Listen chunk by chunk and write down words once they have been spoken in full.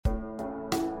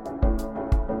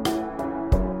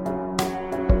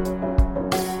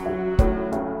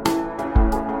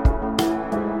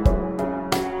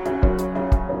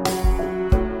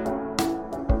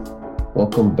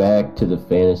Welcome back to the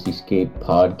Fantasyscape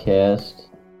Podcast.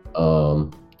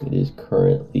 It is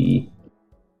currently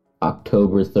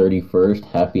October 31st.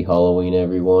 Happy Halloween,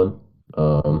 everyone.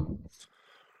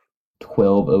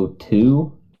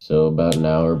 12:02, so about an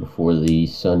hour before the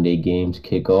Sunday games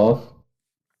kick off.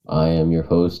 I am your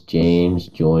host, James,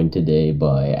 joined today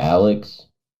by Alex.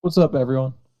 What's up,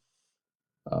 everyone?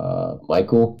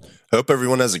 Michael. Hope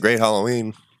everyone has a great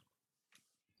Halloween.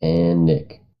 And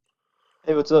Nick.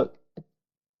 Hey, what's up?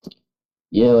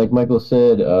 Yeah, like Michael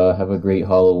said, have a great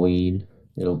Halloween.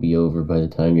 It'll be over by the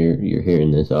time you're hearing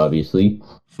this, obviously.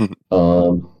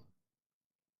 But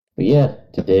yeah,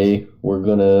 today we're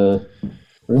gonna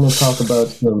talk about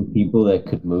some people that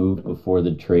could move before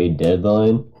the trade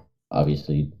deadline.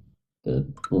 Obviously, the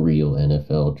real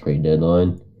NFL trade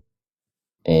deadline,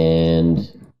 and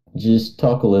just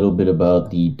talk a little bit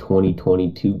about the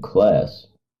 2022 class.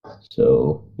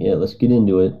 So yeah, let's get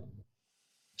into it.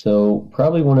 So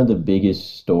probably one of the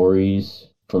biggest stories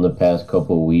from the past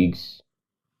couple of weeks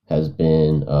has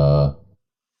been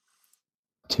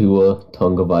Tua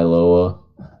Tagovailoa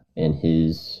and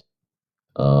his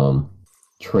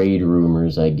trade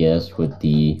rumors, I guess, with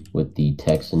the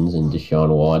Texans and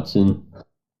Deshaun Watson.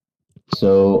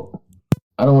 So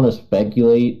I don't want to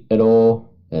speculate at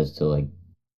all as to like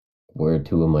where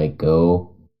Tua might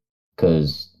go,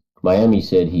 because Miami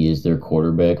said he is their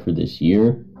quarterback for this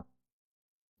year.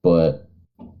 But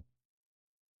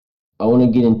I want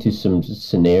to get into some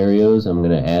scenarios. I'm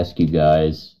going to ask you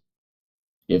guys,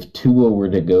 if Tua were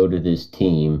to go to this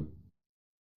team,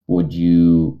 would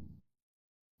you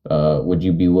be, I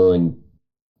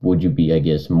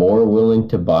guess, more willing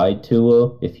to buy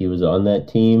Tua if he was on that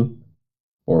team,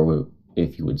 or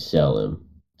if you would sell him?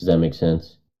 Does that make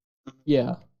sense?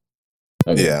 Yeah.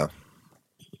 Okay. Yeah.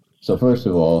 So first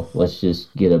of all, let's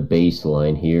just get a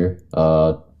baseline here.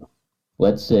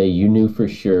 Let's say you knew for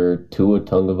sure Tua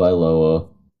Tagovailoa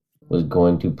was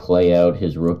going to play out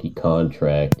his rookie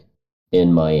contract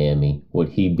in Miami. Would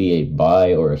he be a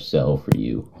buy or a sell for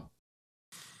you?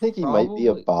 I think he might be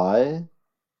a buy.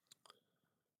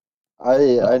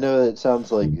 I know it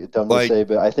sounds like dumb to say,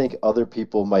 but I think other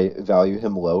people might value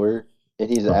him lower, and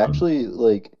he's actually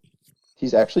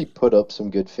put up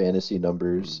some good fantasy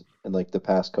numbers in like the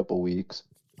past couple weeks.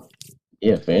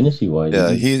 Yeah, fantasy wise.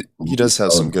 Yeah, he does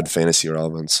have some good fantasy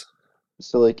relevance.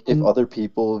 So like if other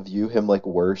people view him like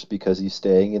worse because he's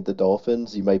staying at the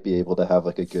Dolphins, you might be able to have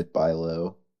like a good buy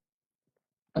low.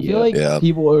 I feel like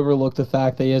people overlook the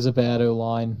fact that he has a bad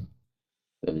O-line.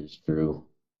 That is true.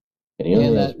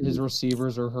 And that his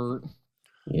receivers are hurt.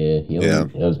 Yeah, he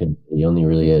only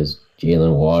really has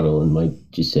Jalen Waddle and Mike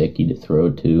Gesicki to throw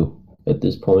to at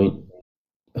this point.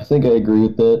 I think I agree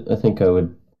with that. I think I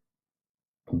would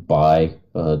buy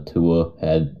Tua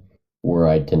were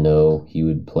I to know he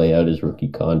would play out his rookie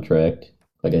contract.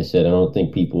 Like I said, I don't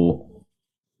think people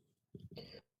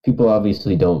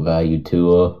obviously don't value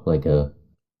Tua like a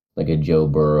Joe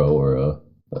Burrow or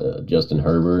a Justin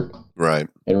Herbert. Right.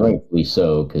 And rightfully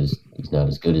so, because he's not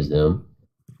as good as them.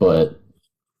 But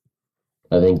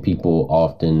I think people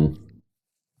often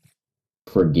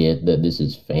forget that this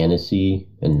is fantasy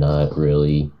and not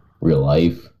really real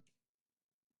life.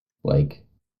 Like,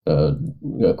 a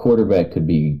quarterback could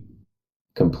be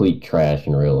complete trash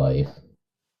in real life.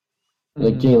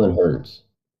 Like Jalen Hurts.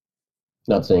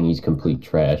 Not saying he's complete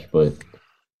trash, but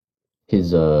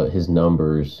his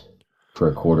numbers for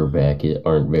a quarterback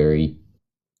aren't very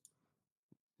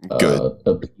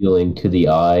appealing to the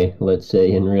eye, let's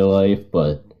say, in real life,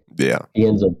 but yeah, he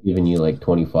ends up giving you like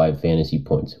 25 fantasy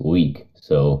points a week,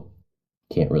 so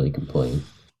can't really complain.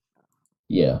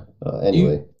 Yeah.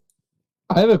 Anyway.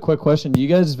 I have a quick question. Do you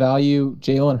guys value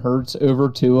Jalen Hurts over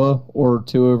Tua or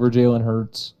Tua over Jalen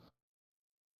Hurts?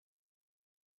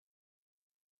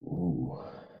 Ooh,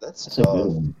 that's a good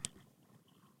one.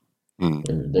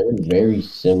 They're in very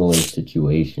similar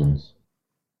situations.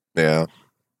 Yeah.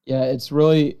 Yeah, it's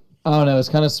really, I don't know, it's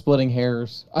kind of splitting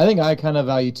hairs. I think I kind of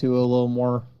value Tua a little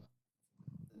more.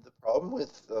 The problem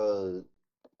with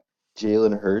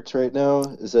Jalen Hurts right now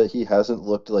is that he hasn't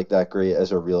looked like that great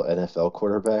as a real NFL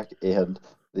quarterback, and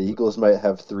the Eagles might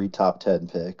have 3 top 10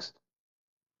 picks.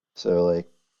 So like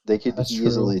they could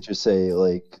easily just say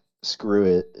like screw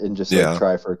it and just like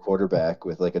try for a quarterback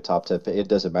with like a top 10 pick. It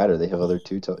doesn't matter. They have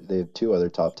two other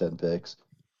top 10 picks.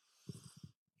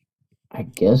 I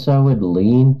guess I would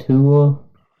lean Tua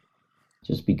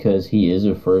just because he is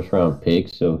a first round pick,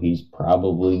 so he's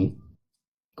probably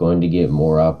going to get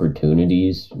more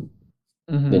opportunities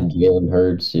than Jalen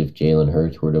Hurts if Jalen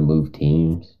Hurts were to move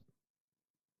teams.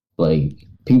 Like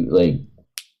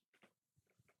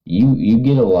you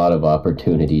get a lot of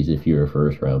opportunities if you're a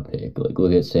first round pick. Like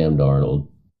look at Sam Darnold.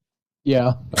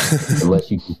 Yeah.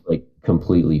 Unless you can like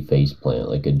completely face plant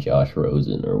like a Josh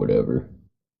Rosen or whatever.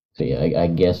 So yeah, I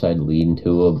guess I'd lean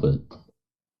Tua, but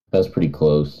that's pretty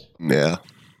close. Yeah.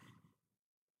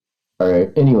 All right.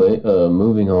 Anyway,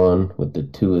 moving on with the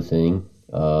Tua thing.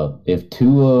 If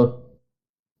Tua,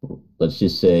 let's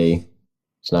just say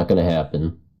it's not going to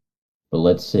happen, but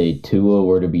let's say Tua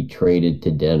were to be traded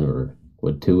to Denver,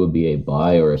 would Tua be a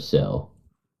buy or a sell?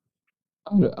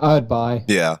 I'd buy.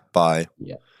 Yeah. Bye.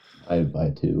 Yeah, I'd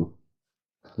buy too.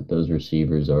 But those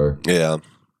receivers are Yeah.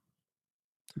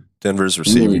 Denver's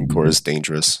receiving core is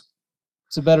dangerous.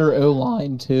 It's a better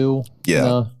O-line, too. Yeah.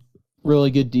 And a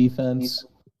really good defense.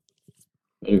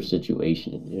 better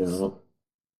situation in general.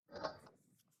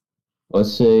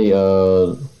 Let's say,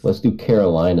 let's do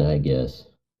Carolina, I guess.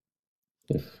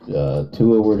 If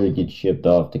Tua were to get shipped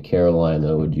off to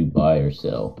Carolina, would you buy or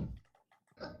sell?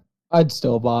 I'd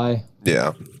still buy.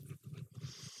 Yeah.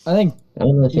 I think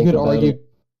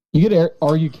You could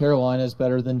argue Carolina is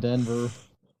better than Denver,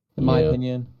 in my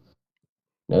opinion.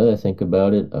 Now that I think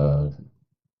about it,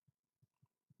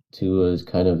 Tua is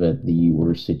kind of at the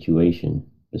worst situation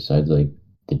besides like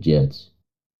the Jets.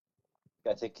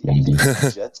 I think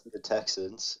the Jets and the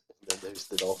Texans, and then there's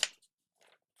the Dolphins.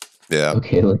 Yeah.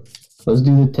 Okay, let's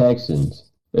do the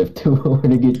Texans. If Tua were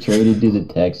to get traded to the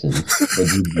Texans,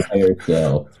 would you buy or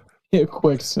sell? Yeah,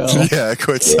 quick sell. Yeah,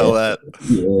 quick sell that.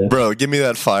 Yeah. Bro, give me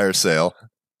that fire sale.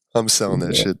 I'm selling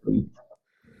that shit.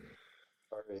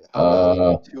 All right, how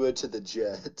about Tua to the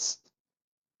Jets?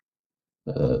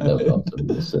 That would also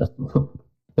be a sell.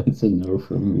 That's a no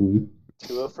from me.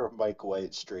 Tua for Mike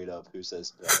White straight up, who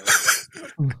says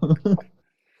Pretty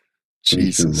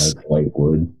Jesus. sure Mike White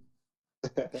would.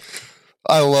 no?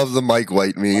 I love the Mike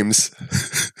White memes.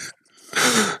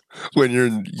 When you're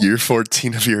in year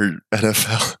 14 of your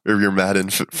NFL or your Madden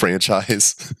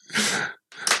franchise.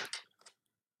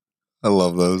 I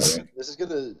love those. This is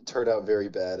gonna turn out very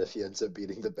bad if he ends up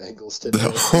beating the Bengals today.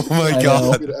 Oh my I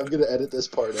god. I'm gonna edit this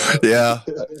part out. Yeah.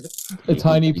 A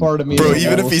tiny part of me. Bro, is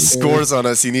even if he almost scores on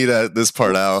us, you need to edit this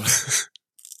part out.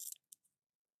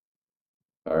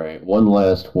 All right, one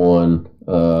last one.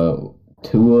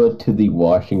 Tua to the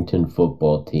Washington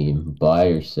football team. Buy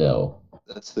or sell?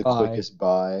 That's the Buy. quickest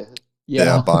buy.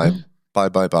 Yeah. Bye.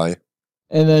 Bye.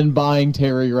 And then buying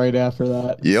Terry right after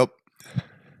that. Yep.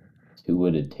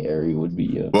 Tua to Terry would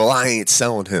be a... Well, I ain't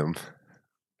selling him.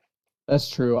 That's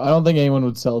true. I don't think anyone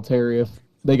would sell Terry if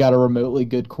they got a remotely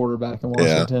good quarterback in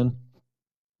Washington.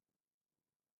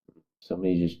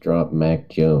 Somebody just dropped Mac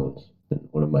Jones in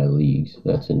one of my leagues.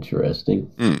 That's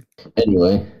interesting. Hmm.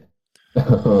 Anyway, it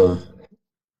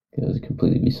was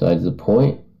completely besides the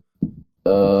point.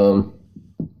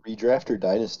 Redraft or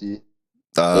dynasty?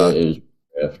 Yeah, it was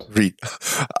draft.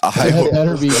 It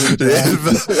better be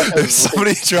redraft. If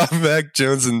somebody dropped Mac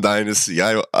Jones in Dynasty,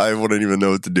 I wouldn't even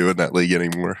know what to do in that league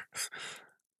anymore.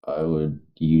 I would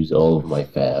use all of my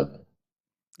fab.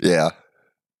 Yeah.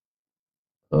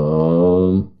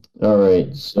 All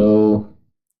right. So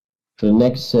for the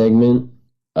next segment,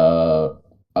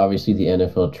 obviously the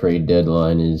NFL trade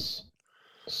deadline is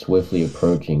swiftly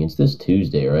approaching. It's this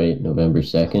Tuesday, right? November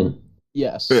 2nd.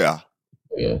 Yes. Yeah.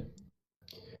 Yeah.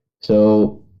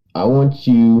 So I want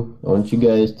you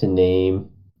guys to name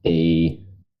a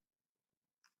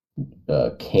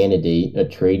candidate, a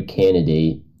trade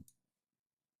candidate,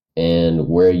 and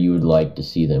where you would like to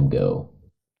see them go.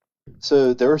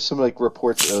 So there were some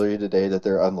reports earlier today that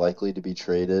they're unlikely to be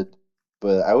traded,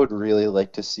 but I would really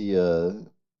like to see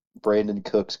Brandon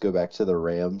Cooks go back to the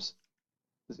Rams.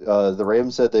 The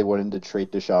Rams said they wanted to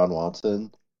trade Deshaun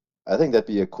Watson. I think that'd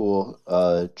be a cool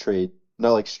trade.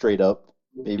 Not straight up,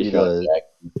 maybe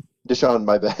Deshaun.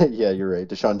 My bad. Yeah, you're right.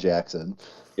 Deshaun Jackson.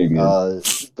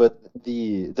 But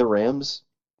the Rams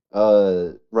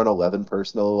run 11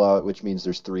 personnel a lot, which means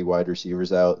there's 3 wide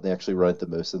receivers out. They actually run it the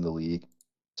most in the league.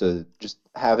 So just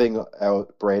having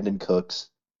out Brandon Cooks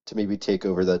to maybe take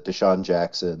over that Deshaun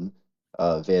Jackson,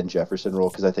 Van Jefferson role,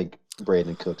 because I think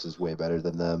Brandon Cooks is way better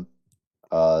than them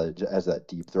as that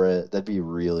deep threat. That'd be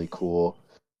really cool.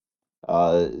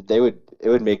 It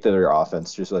would make their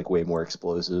offense just way more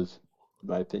explosive, in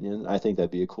my opinion. I think that'd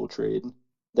be a cool trade.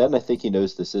 Then I think he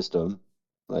knows the system,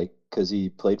 because he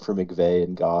played for McVay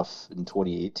and Goff in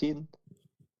 2018.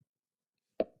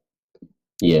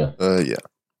 Yeah. Yeah.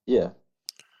 Yeah.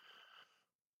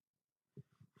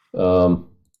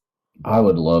 I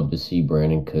would love to see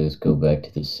Brandon Cooks go back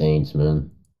to the Saints, man.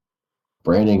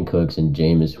 Brandon Cooks and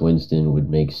Jameis Winston would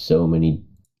make so many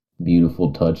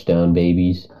beautiful touchdown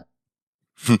babies.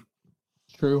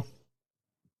 True.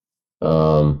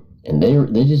 and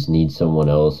they just need someone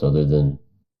else other than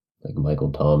like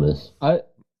Michael Thomas.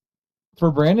 For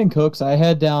Brandon Cooks, I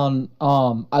had down.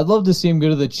 I'd love to see him go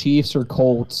to the Chiefs or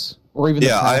Colts or even the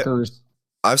Packers.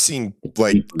 I've seen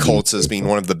like Colts as being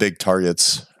one of the big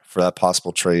targets for that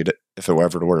possible trade if it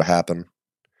ever were to happen.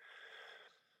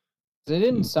 They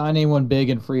didn't sign anyone big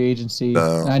in free agency.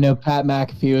 No. I know Pat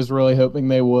McAfee was really hoping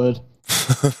they would.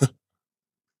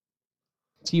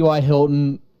 T.Y.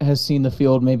 Hilton has seen the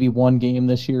field maybe one game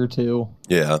this year too.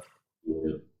 Yeah.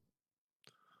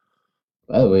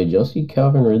 By the way, did y'all see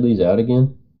Calvin Ridley's out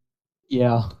again?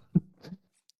 Yeah.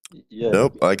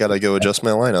 Nope, I gotta go adjust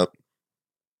my lineup.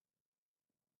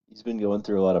 He's been going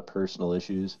through a lot of personal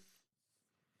issues.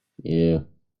 Yeah.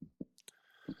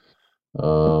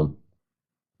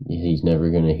 He's never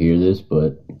gonna hear this,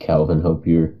 but Calvin, hope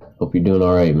you're doing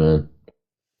all right, man.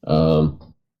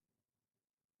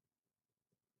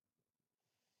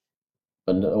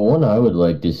 But one I would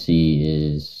like to see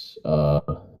is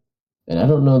and I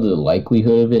don't know the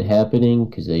likelihood of it happening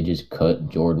because they just cut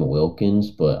Jordan Wilkins,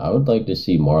 but I would like to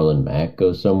see Marlon Mack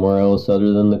go somewhere else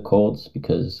other than the Colts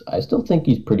because I still think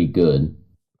he's pretty good.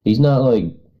 He's not like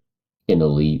an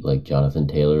elite like Jonathan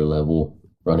Taylor level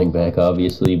running back,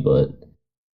 obviously, but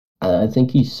I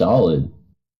think he's solid.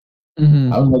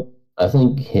 Mm-hmm. I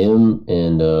think him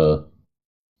and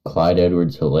Clyde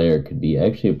Edwards-Helaire could be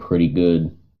actually a pretty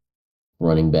good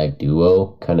running back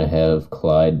duo. Kind of have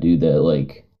Clyde do that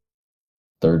like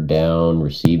third down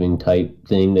receiving type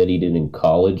thing that he did in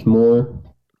college more,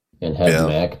 and have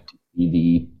Mac be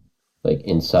the like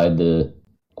inside the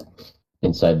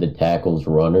tackles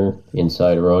runner,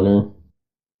 inside runner.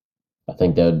 I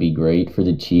think that would be great for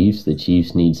the Chiefs. The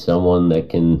Chiefs need someone that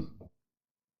can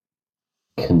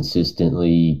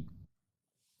consistently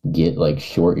get like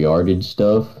short yardage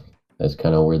stuff. That's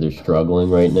kind of where they're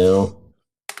struggling right now.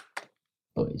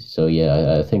 So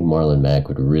yeah, I think Marlon Mack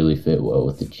would really fit well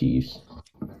with the Chiefs.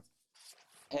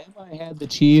 I had the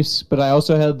Chiefs, but I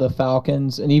also had the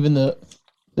Falcons, and even this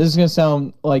is gonna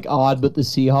sound like odd, but the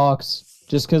Seahawks,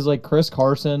 just because like Chris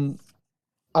Carson,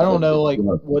 I don't know like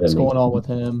what's going on with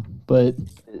him, but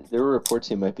there were reports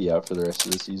he might be out for the rest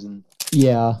of the season.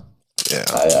 Yeah.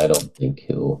 I don't think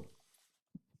he'll.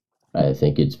 I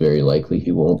think it's very likely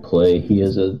he won't play. He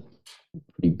has a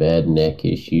pretty bad neck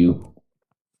issue.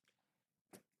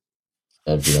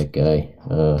 That'd be that guy.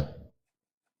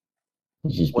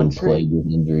 He's just been plagued with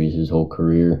injuries his whole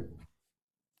career.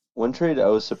 One trade I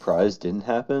was surprised didn't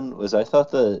happen was I thought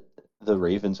that the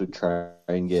Ravens would try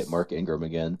and get Mark Ingram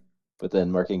again, but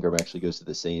then Mark Ingram actually goes to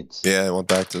the Saints. Yeah, he went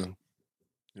back to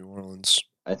New Orleans.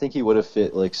 I think he would have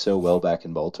fit like so well back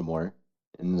in Baltimore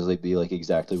and like be like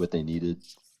exactly what they needed.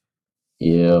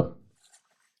 Yeah.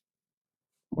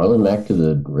 Marlon Mack to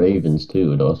the Ravens too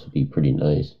would also be pretty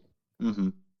nice. Mm-hmm.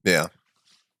 Yeah.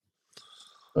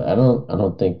 But I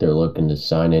don't think they're looking to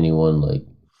sign anyone like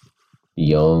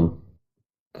young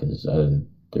because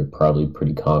they're probably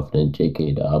pretty confident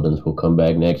J.K. Dobbins will come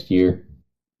back next year.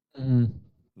 Mm-hmm.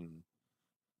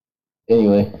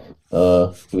 Anyway,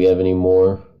 do we have any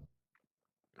more?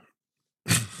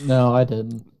 No, I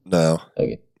didn't. No.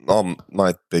 Okay. All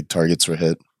my big targets were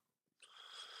hit.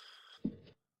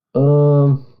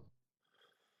 All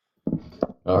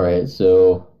right,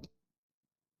 so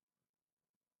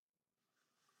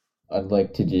I'd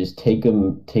like to just take a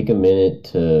minute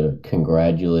to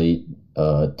congratulate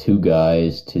two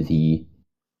guys to the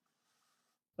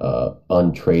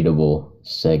untradeable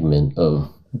segment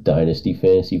of Dynasty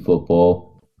Fantasy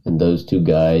Football, and those two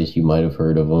guys, you might have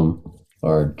heard of them,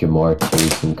 are Jamar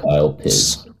Chase and Kyle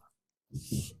Pitts.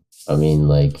 I mean,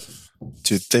 like,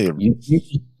 dude,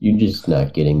 you're just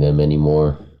not getting them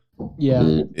anymore. Yeah.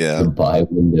 The buy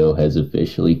window has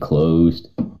officially closed.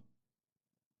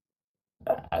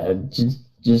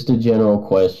 Just a general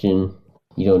question.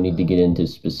 You don't need to get into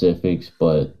specifics,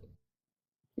 but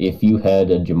if you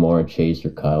had a Jamar Chase or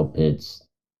Kyle Pitts,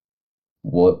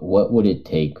 what would it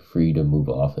take for you to move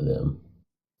off of them?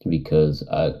 Because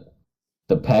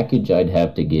the package I'd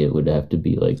have to get would have to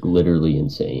be like literally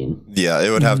insane. Yeah, it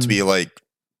would have to be like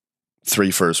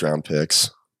 3 first-round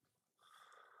picks.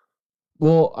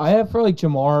 Well, I have for like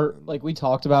Jamar, like we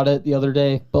talked about it the other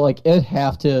day, but like it'd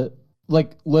have to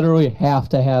like literally have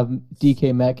to have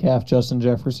DK Metcalf, Justin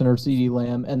Jefferson, or CeeDee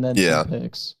Lamb, and then 2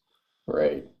 picks.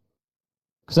 Right.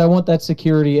 Because I want that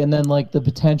security, and then like the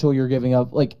potential you're giving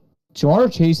up. Like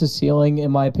Jamar Chase's ceiling,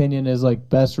 in my opinion, is like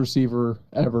best receiver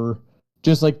ever.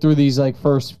 Just like through these like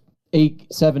first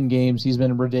 7 games, he's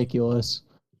been ridiculous.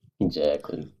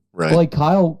 Exactly. Right. But like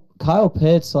Kyle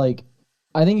Pitts, like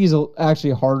I think he's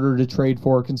actually harder to trade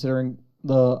for considering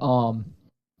the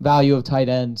value of tight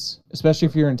ends, especially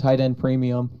if you're in tight end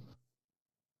premium.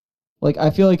 Like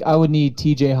I feel like I would need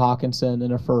T.J. Hawkinson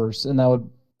in a first,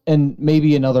 and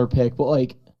maybe another pick, but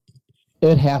like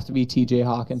it'd have to be T.J.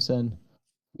 Hawkinson.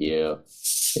 Yeah.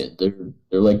 They're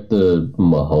like the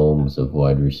Mahomes of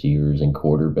wide receivers and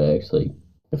quarterbacks. Like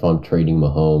if I'm trading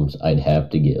Mahomes, I'd have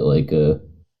to get like a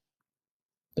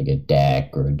Dak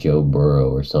or a Joe Burrow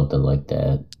or something like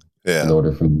that in Yeah.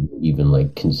 order for me to even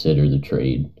like consider the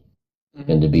trade.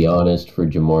 And to be honest, for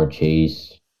Jamar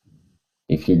Chase,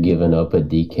 if you're giving up a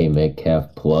DK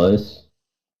Metcalf plus,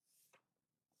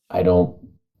 I don't.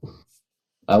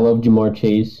 I love Jamar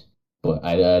Chase, but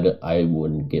I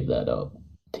wouldn't give that up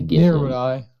to get Neither would him.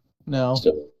 I. No.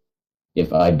 So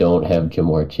if I don't have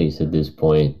Jamar Chase at this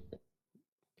point,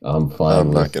 I'm fine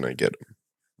I'm not with going to get him.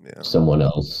 Yeah. someone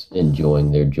else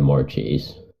enjoying their Jamar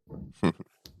Chase.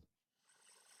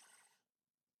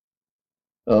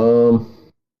 Um,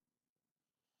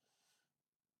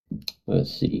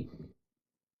 let's see.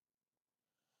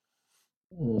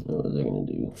 What was I gonna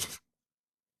do?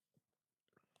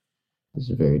 This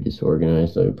is very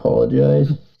disorganized. I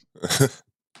apologize.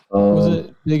 Was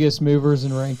it biggest movers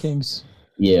and rankings?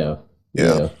 Yeah.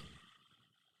 Yeah.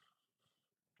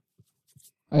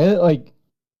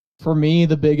 For me,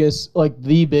 the biggest is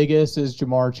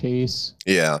Jamar Chase.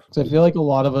 Yeah. Because I feel like a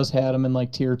lot of us had him in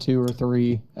like tier 2 or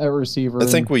 3 at receiver. I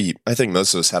think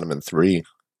most of us had him in 3.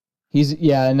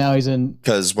 And now he's in.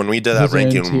 Because when we did that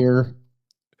ranking, tier.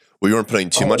 we weren't putting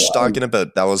too much stock in it,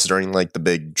 but that was during like the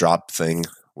big drop thing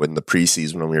when the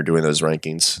preseason when we were doing those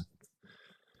rankings.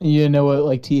 You know what,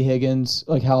 like T. Higgins,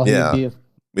 like how he'd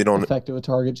be effective with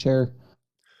target share.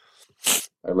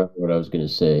 I remember what I was going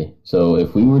to say. So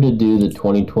if we were to do the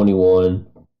 2021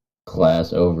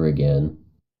 class over again,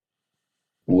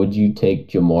 would you take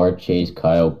Jamar Chase,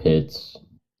 Kyle Pitts,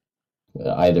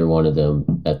 either one of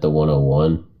them at the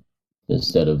 101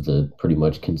 instead of the pretty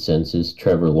much consensus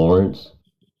Trevor Lawrence?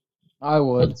 I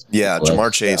would. Yeah,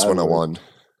 Jamar Chase 101.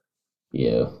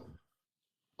 Yeah.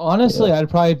 Honestly, I'd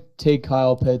probably take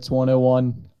Kyle Pitts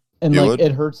 101. And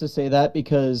it hurts to say that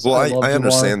because I love I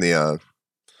understand the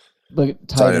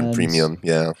tight end premium,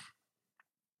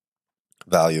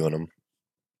 value in him.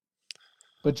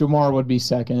 But Jamar would be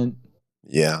second.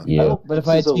 Yeah. But if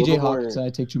I had TJ Hawkinson,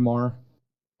 I'd take Jamar.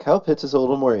 Kyle Pitts is a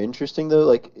little more interesting though,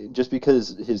 like just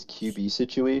because his QB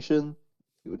situation,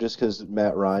 just because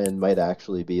Matt Ryan might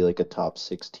actually be like a top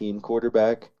 16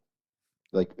 quarterback,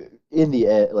 like in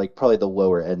the like probably the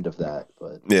lower end of that,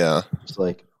 but yeah, it's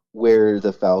like where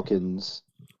the Falcons,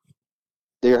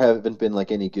 there haven't been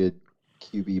like any good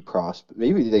QB prospect.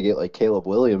 Maybe they get like Caleb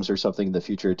Williams or something in the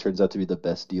future. It turns out to be the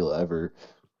best deal ever.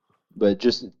 But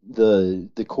just the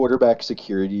quarterback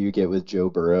security you get with Joe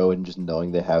Burrow and just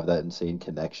knowing they have that insane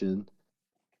connection.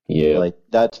 Yeah. Like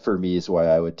that for me is why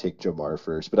I would take Jamar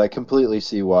first. But I completely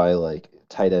see why like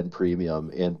tight end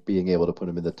premium and being able to put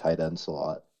him in the tight end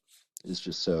slot is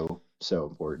just so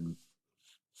important.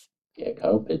 Yeah,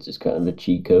 Kyle Pitts is kind of a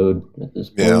cheat code at this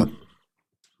point. Yeah.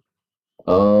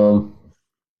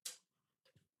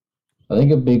 I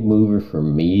think a big mover for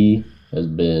me has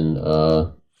been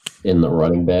in the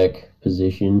running back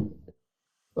position.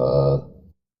 I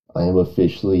am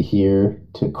officially here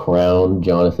to crown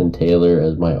Jonathan Taylor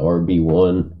as my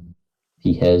RB1.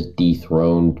 He has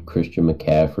dethroned Christian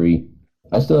McCaffrey.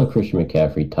 I still have Christian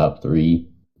McCaffrey top 3,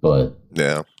 but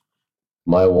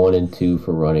my 1 and 2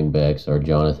 for running backs are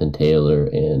Jonathan Taylor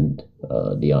and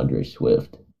DeAndre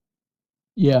Swift.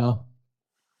 Yeah.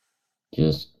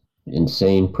 Just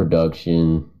insane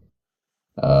production.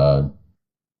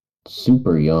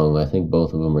 Super young. I think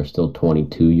both of them are still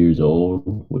 22 years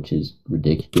old, which is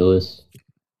ridiculous.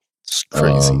 It's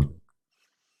crazy.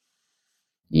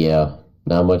 Yeah,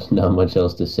 not much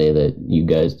else to say that you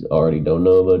guys already don't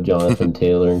know about Jonathan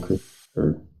Taylor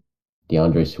or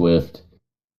DeAndre Swift.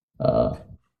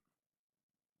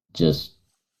 Just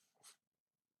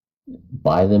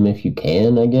buy them if you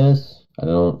can, I guess. I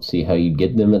don't see how you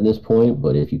get them at this point,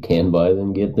 but if you can buy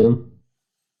them, get them.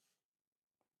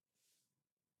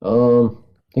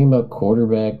 Thinking about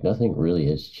quarterback, nothing really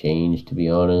has changed, to be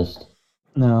honest.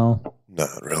 No.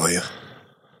 Not really.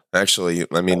 Actually,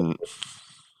 I mean,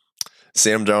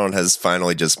 Sam Darnold has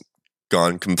finally just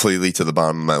gone completely to the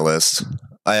bottom of my list.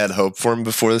 I had hope for him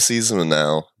before the season, and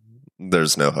now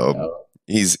there's no hope.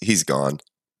 Yeah. He's gone.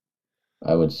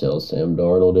 I would sell Sam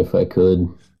Darnold if I could.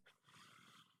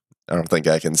 I don't think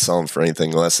I can sell him for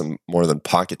anything more than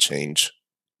pocket change.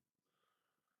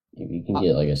 If you can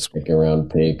get like a second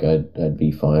round pick, I'd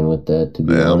be fine with that, to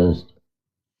be honest.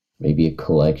 Maybe a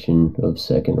collection of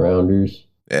second rounders.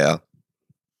 Yeah.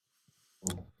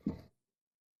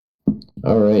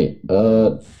 All right.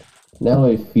 Now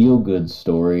a feel good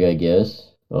story, I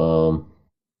guess.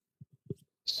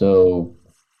 So,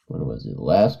 when was it?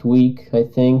 Last week, I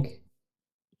think.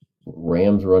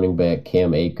 Rams running back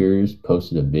Cam Akers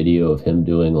posted a video of him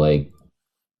doing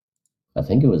I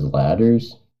think it was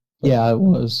ladders, Yeah, it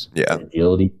was. Yeah.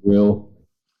 agility drill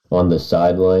on the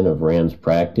sideline of Rams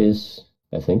practice.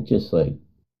 I think just what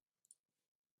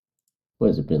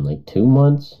has it been, 2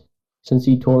 months since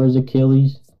he tore his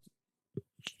Achilles?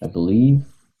 I believe.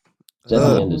 Is that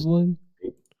the end of Probably.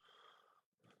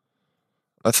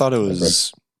 I thought it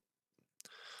was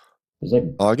it was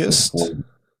August.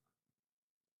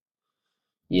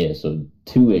 Yeah, so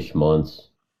 2-ish months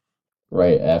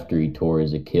right after he tore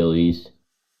his Achilles.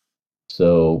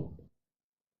 So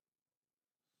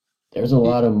there's a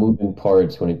lot of moving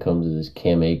parts when it comes to this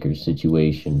Cam Akers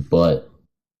situation, but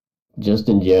just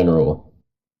in general,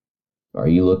 are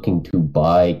you looking to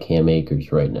buy Cam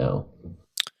Akers right now?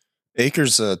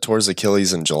 Akers tore his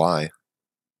Achilles in July.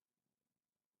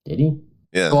 Did he?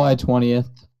 Yeah. July 20th.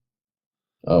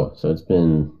 Oh, so it's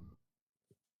been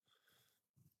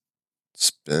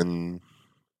been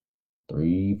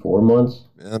 3-4 months?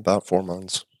 Yeah, about 4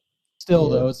 months. Still,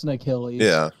 Yeah. though, it's an Achilles.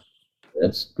 Yeah.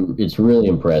 It's really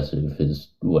impressive is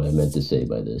what I meant to say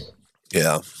by this.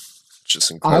 Yeah.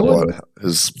 Just incredible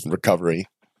his recovery.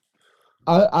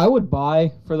 I would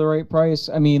buy for the right price.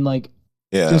 I mean,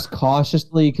 Yeah. just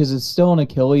cautiously because it's still an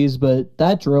Achilles, but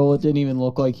that drill, it didn't even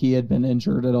look like he had been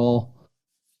injured at all.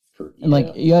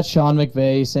 And you got Sean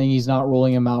McVay saying he's not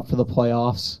ruling him out for the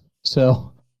playoffs.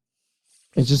 So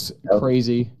it's just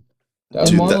crazy. And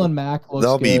Dude, Marlon Mack looks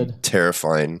that'll good. be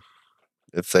terrifying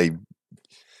if they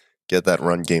get that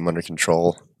run game under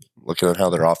control, looking at how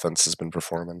their offense has been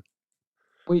performing.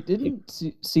 Wait, didn't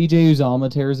CJ Uzama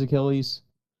tear his Achilles?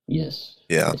 Yes.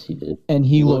 Yeah. Yes, he did. And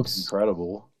he looks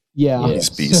incredible. Yeah. He's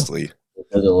beastly. It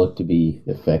doesn't look to be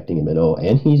affecting him at all.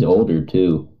 And he's older,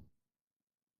 too.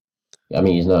 I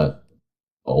mean, he's not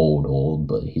old,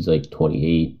 but he's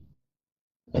 28,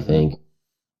 I think.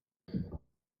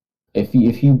 If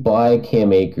you buy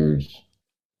Cam Akers,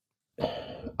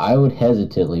 I would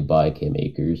hesitantly buy Cam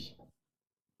Akers.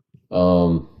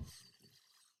 But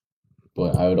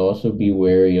I would also be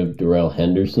wary of Darrell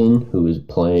Henderson, who is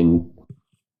playing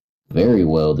very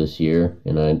well this year,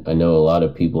 and I know a lot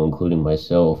of people, including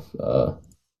myself, I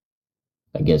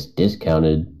guess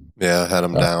discounted. Yeah, had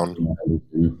him down.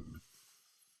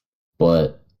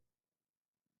 But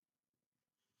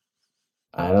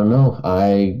I don't know.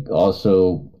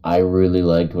 I really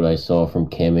liked what I saw from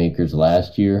Cam Akers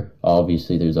last year.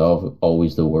 Obviously, there's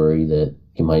always the worry that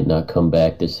he might not come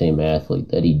back the same athlete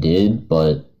that he did,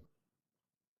 but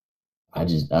I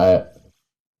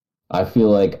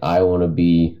feel like I want to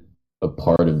be a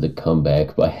part of the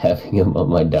comeback by having him on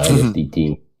my dynasty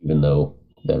team, even though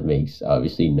that makes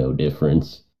obviously no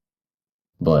difference.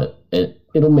 But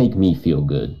it'll make me feel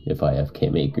good if I have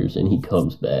Cam Akers and he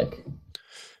comes back.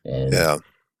 And Yeah.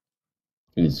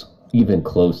 is even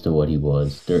close to what he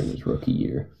was during his rookie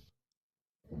year.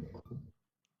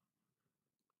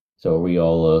 So are we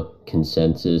all a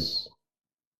consensus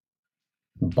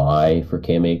buy for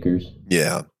Cam Akers?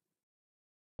 Yeah.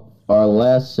 Our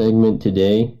last segment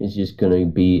today is just going to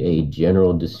be a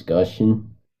general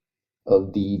discussion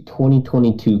of the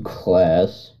 2022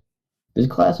 class. This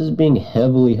class is being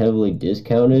heavily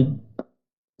discounted,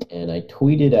 and I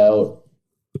tweeted out,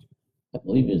 I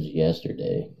believe it was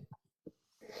yesterday,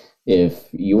 if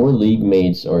your league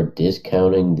mates are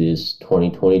discounting this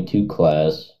 2022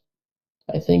 class,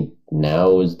 I think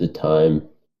now is the time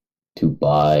to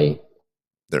buy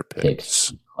their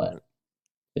picks.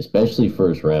 Especially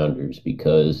first rounders,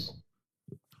 because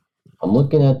I'm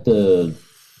looking at the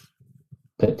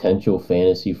potential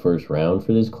fantasy first round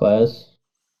for this class.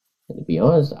 And to be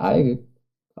honest, I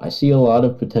see a lot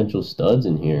of potential studs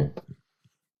in here.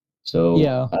 So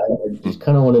yeah. I just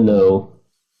kind of want to know,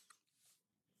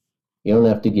 you don't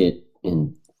have to get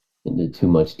into too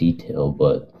much detail,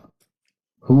 but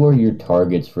who are your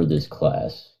targets for this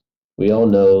class? We all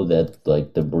know that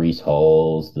the Breece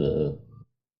Halls, the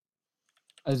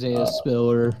Isaiah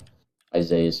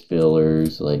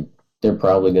Spillers, they're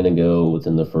probably going to go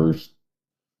within the first,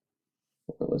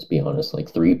 let's be honest,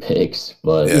 3 picks.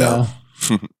 But yeah.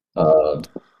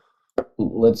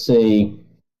 Let's say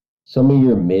some of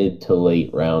your mid to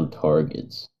late round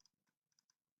targets.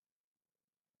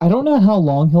 I don't know how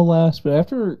long he'll last, but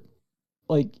after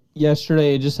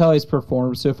yesterday, just how he's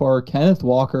performed so far, Kenneth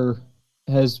Walker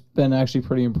has been actually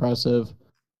pretty impressive.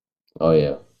 Oh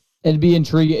yeah. It'd be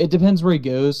intriguing. It depends where he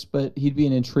goes, but he'd be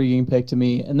an intriguing pick to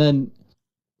me. And then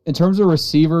in terms of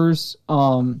receivers,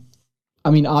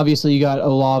 obviously you got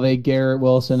Olave, Garrett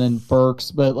Wilson, and Burks,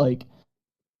 but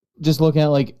just looking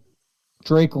at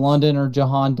Drake London or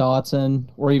Jahan Dotson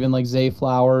or even like Zay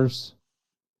Flowers.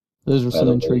 Those were By some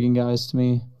the way, intriguing guys to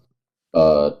me.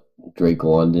 Drake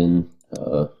London,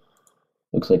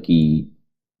 looks like he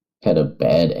had a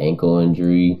bad ankle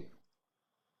injury.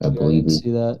 I I believe didn't it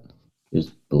see that. is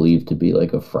believed to be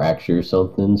like a fracture or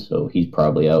something, so he's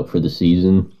probably out for the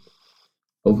season.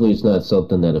 Hopefully, it's not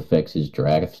something that affects his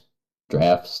draft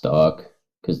stock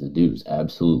because the dude's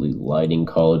absolutely lighting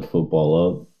college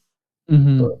football up.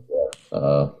 Mm-hmm.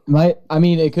 But I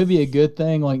mean, it could be a good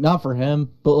thing, like not for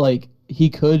him, but like he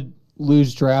could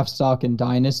lose draft stock in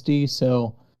Dynasty.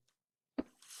 So,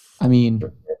 I mean,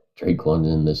 Drake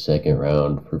London in the second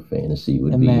round for fantasy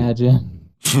imagine.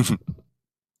 that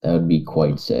would be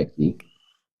quite sexy.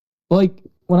 Like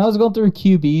when I was going through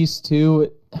QBs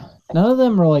too, none of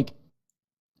them are like.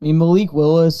 I mean, Malik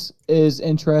Willis is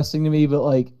interesting to me, but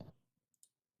like,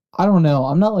 I don't know.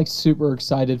 I'm not like super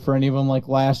excited for any of them. Like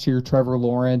last year, Trevor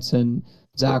Lawrence and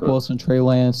Zach Wilson, Trey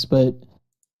Lance, but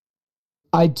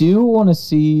I do want to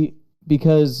see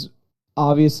because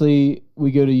obviously we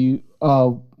go to you.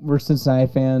 We're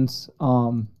Cincinnati fans.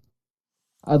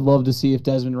 I'd love to see if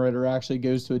Desmond Ritter actually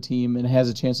goes to a team and has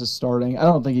a chance of starting. I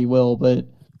don't think he will, but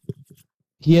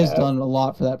he has done a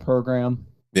lot for that program.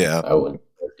 Yeah. I wouldn't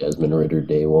start Desmond Ritter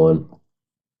day one.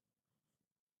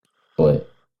 But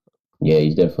yeah,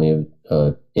 he's definitely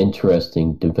a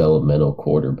interesting developmental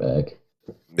quarterback.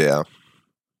 Yeah.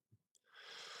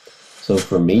 So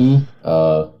for me,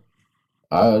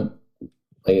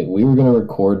 we were gonna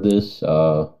record this.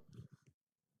 What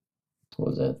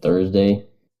was that, Thursday?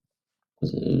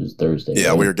 It was Thursday. Yeah,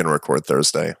 right? we were going to record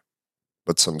Thursday,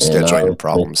 but some And I scheduling was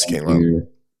problems gonna sit came up. here-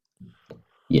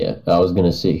 Yeah, I was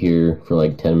gonna sit here for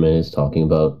like 10 minutes talking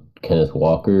about Kenneth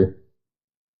Walker.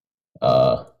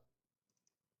 Uh,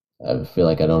 I feel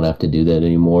like I don't have to do that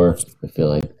anymore. I feel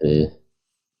like the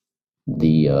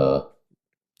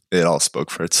It all spoke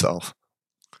for itself.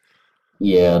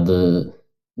 yeah, the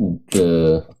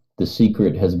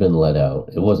secret has been let out.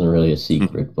 It wasn't really a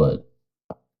secret, but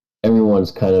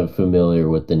everyone's kind of familiar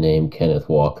with the name Kenneth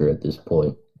Walker at this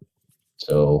point.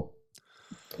 So,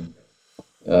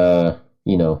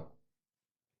 you know,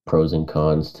 pros and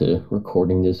cons to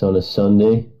recording this on a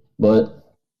Sunday. But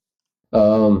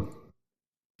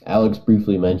Alex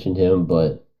briefly mentioned him,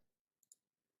 but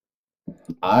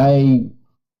I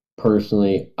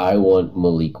I want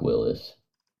Malik Willis.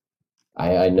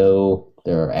 I know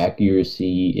there are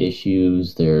accuracy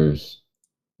issues, there's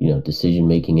decision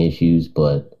making issues,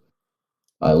 but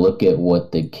I look at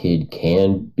what the kid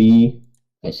can be.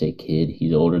 I say kid,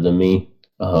 he's older than me.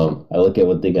 I look at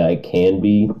what the guy can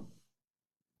be,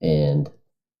 and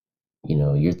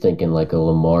you're thinking like a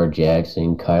Lamar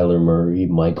Jackson, Kyler Murray,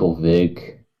 Michael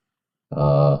Vick,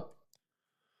 uh,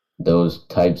 those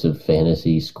types of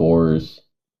fantasy scorers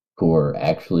who are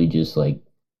actually just like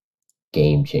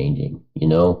game changing.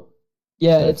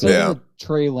 Yeah, And I it's feel like Yeah. the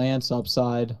Trey Lance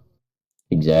upside.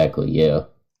 exactly, yeah.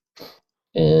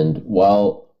 And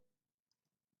while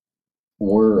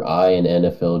were I an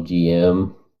NFL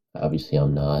GM, obviously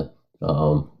I'm not.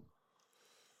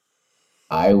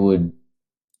 I would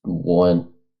want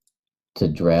to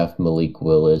draft Malik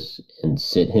Willis and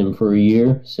sit him for a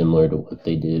year, similar to what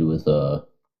they did with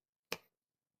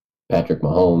Patrick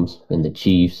Mahomes and the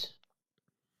Chiefs.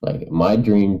 Like my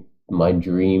dream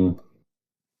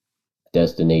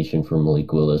destination for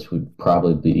Malik Willis would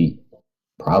probably be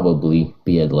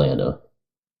Atlanta.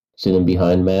 Sit him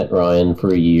behind Matt Ryan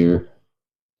for a year,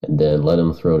 and then let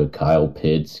him throw to Kyle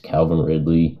Pitts, Calvin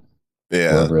Ridley,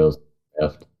 Yeah. whoever else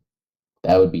left.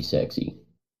 That would be sexy.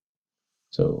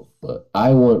 So, but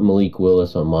I want Malik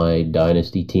Willis on my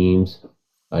dynasty teams.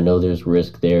 I know there's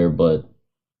risk there, but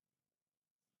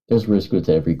there's risk with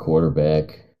every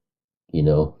quarterback.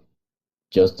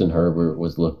 Justin Herbert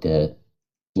was looked as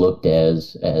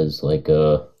like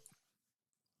a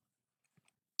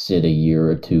sit a year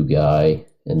or two guy,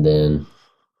 and then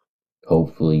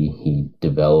hopefully he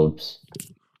develops.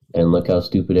 And look how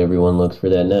stupid everyone looks for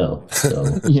that now. So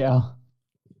Yeah.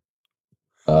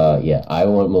 yeah, I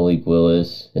want Malik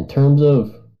Willis. In terms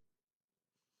of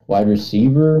wide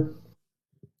receiver,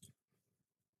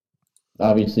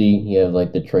 obviously you have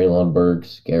like the Traylon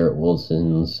Burks, Garrett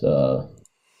Wilsons,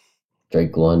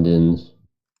 Drake Londons.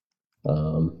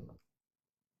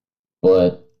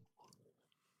 But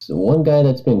so one guy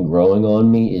that's been growing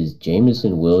on me is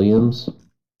Jamison Williams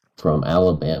from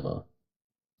Alabama.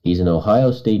 He's an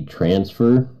Ohio State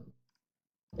transfer,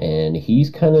 and he's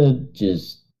kind of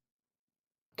just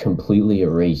completely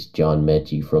erased John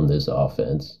Mechie from this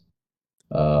offense.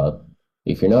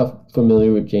 If you're not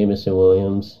familiar with Jamison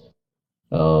Williams,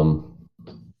 um,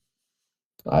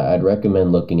 I'd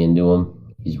recommend looking into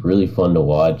him. He's really fun to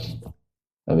watch.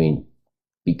 I mean,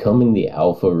 becoming the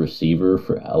alpha receiver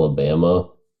for Alabama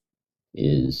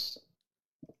is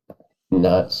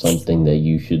not something that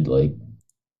you should like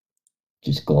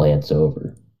just glance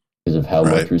over because of how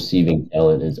Right. much receiving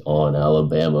talent is on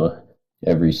Alabama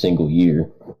every single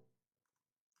year.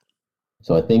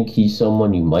 So I think he's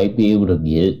someone you might be able to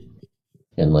get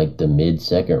in like the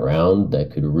mid-second round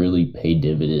that could really pay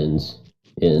dividends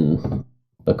in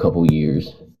a couple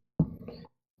years.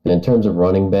 And in terms of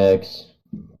running backs,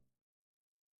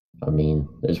 I mean,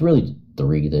 there's really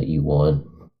three that you want.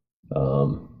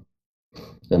 Um,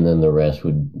 and then the rest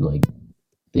would like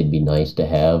they'd be nice to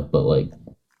have, but like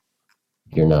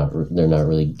they're not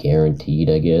really guaranteed,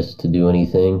 I guess, to do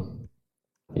anything.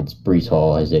 It's Brees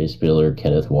Hall, Isaiah Spiller,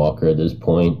 Kenneth Walker at this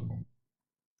point,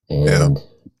 Yeah.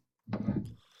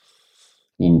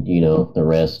 and you know the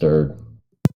rest are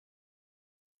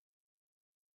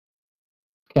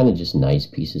kind of just nice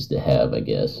pieces to have, I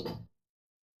guess.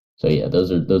 So yeah,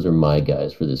 those are my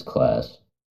guys for this class,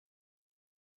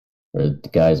 or the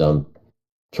guys I'm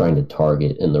trying to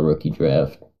target in the rookie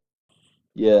draft.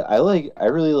 Yeah, I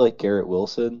really like Garrett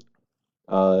Wilson.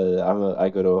 I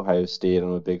go to Ohio State.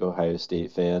 I'm a big Ohio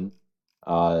State fan.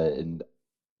 And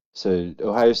so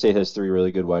Ohio State has three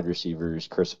really good wide receivers: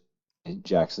 Chris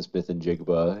Jackson Smith and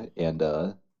Jigba,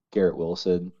 and Garrett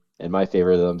Wilson. And my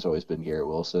favorite of them's always been Garrett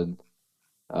Wilson.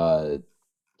 Uh,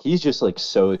 he's just like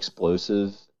so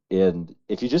explosive, and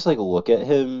if you just like look at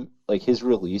him, like his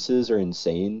releases are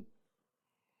insane.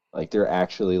 Like they're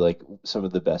actually like some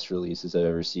of the best releases I've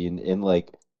ever seen. And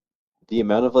like the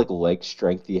amount of like leg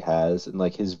strength he has and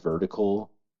like his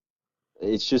vertical,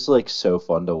 it's just like so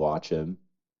fun to watch him.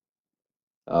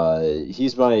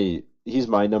 He's my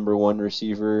number one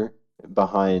receiver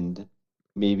behind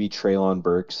maybe Traylon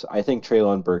Burks. I think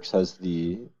Traylon Burks has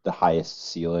the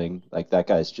highest ceiling. Like that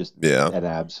guy's just Yeah. an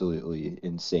absolutely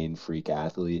insane freak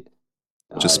athlete.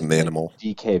 Just And then manimal.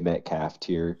 DK Metcalf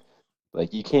tier.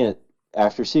 Like you can't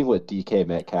after seeing what DK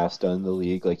Metcalf's done in the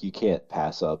league, like you can't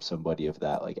pass up somebody of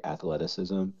that like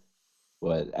athleticism.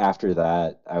 But after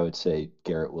that, I would say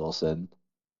Garrett Wilson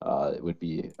would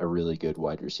be a really good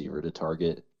wide receiver to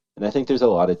target. And I think there's a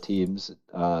lot of teams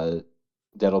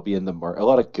that'll be in the market, a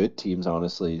lot of good teams,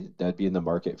 honestly, that'd be in the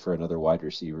market for another wide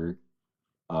receiver,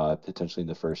 potentially in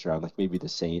the first round, like maybe the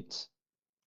Saints.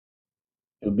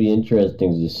 It'll be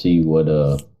interesting to see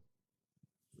what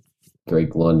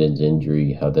Drake London's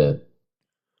injury, how that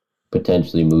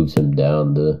potentially moves him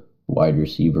down the wide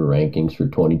receiver rankings for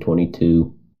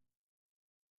 2022.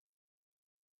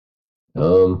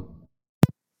 Um,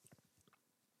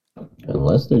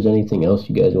 unless there's anything else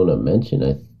you guys want to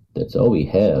mention, that's all we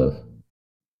have.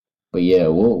 But yeah,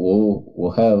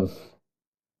 we'll have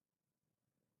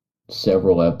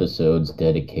several episodes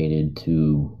dedicated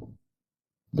to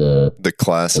the The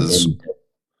classes.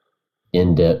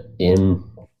 in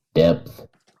depth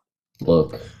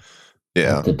look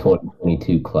Yeah. at the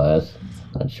 2022 class.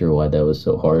 Not sure why that was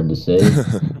so hard to say.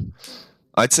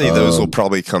 I'd say those will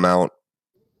probably come out.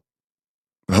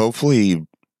 Hopefully,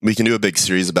 we can do a big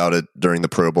series about it during the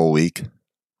Pro Bowl week.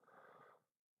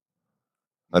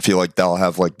 I feel like that'll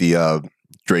have like the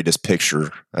greatest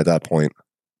picture at that point.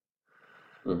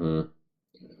 Mm-hmm.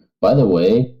 By the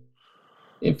way,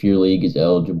 if your league is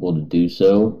eligible to do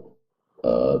so,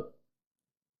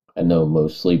 I know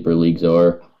most sleeper leagues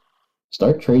are.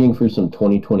 Start trading for some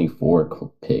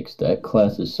 2024 picks. That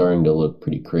class is starting to look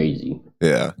pretty crazy.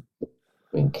 Yeah. I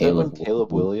mean,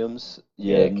 Caleb Williams,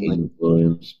 yeah, and like Caleb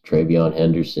Williams, Travion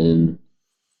Henderson.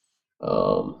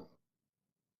 I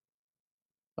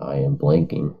am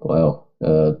blanking. Wow.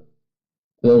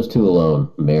 Those two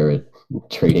alone merit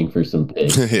trading for some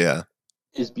picks. Yeah.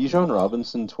 is Bijan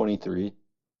Robinson 23?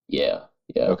 Yeah.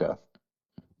 Okay.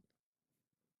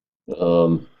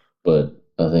 But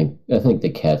I think the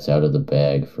cat's out of the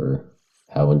bag for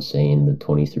how insane the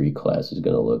 23 class is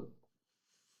going to look.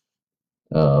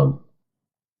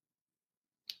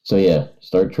 So yeah,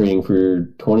 start trading for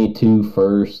 22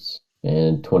 firsts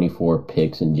and 24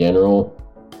 picks in general.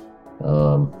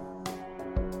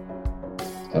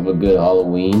 Have a good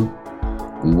Halloween.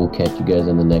 We will catch you guys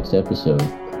in the next episode.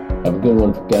 Have a good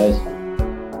one, guys.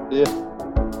 Yeah.